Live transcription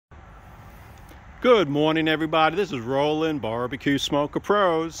Good morning, everybody. This is Roland, Barbecue Smoker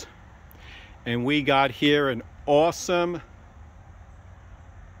Pros, and we got here an awesome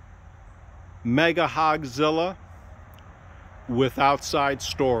mega hogzilla with outside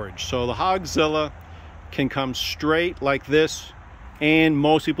storage. So the hogzilla can come straight like this, and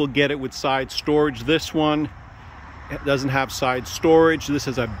most people get it with side storage. This one doesn't have side storage. This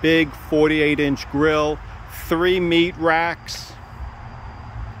is a big 48-inch grill, 3 meat racks.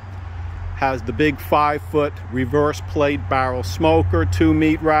 Has the big 5-foot reverse plate barrel smoker, 2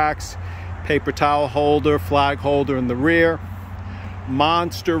 meat racks, paper towel holder, flag holder in the rear,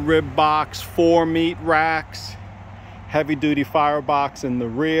 monster rib box, 4 meat racks, heavy duty firebox in the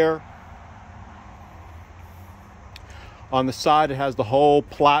rear. On the side it has the whole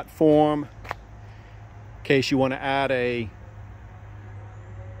platform in case you want to add a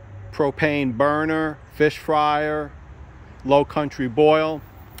propane burner, fish fryer, low country boil.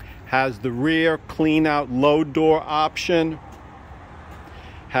 Has the rear clean out load door option.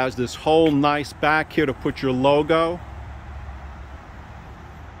 Has this whole nice back here to put your logo.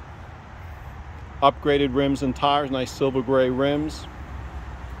 Upgraded rims and tires, nice silver gray rims.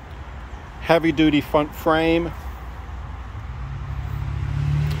 Heavy duty front frame.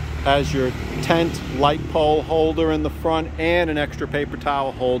 Has your tent light pole holder in the front and an extra paper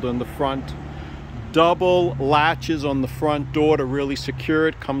towel holder in the front. Double latches on the front door to really secure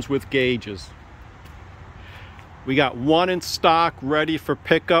it. Comes with gauges. We got one in stock, ready for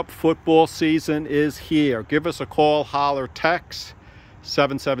pickup. Football season is here. Give us a call, holler, text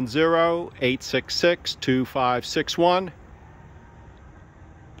 770-866-2561.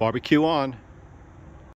 Barbecue on.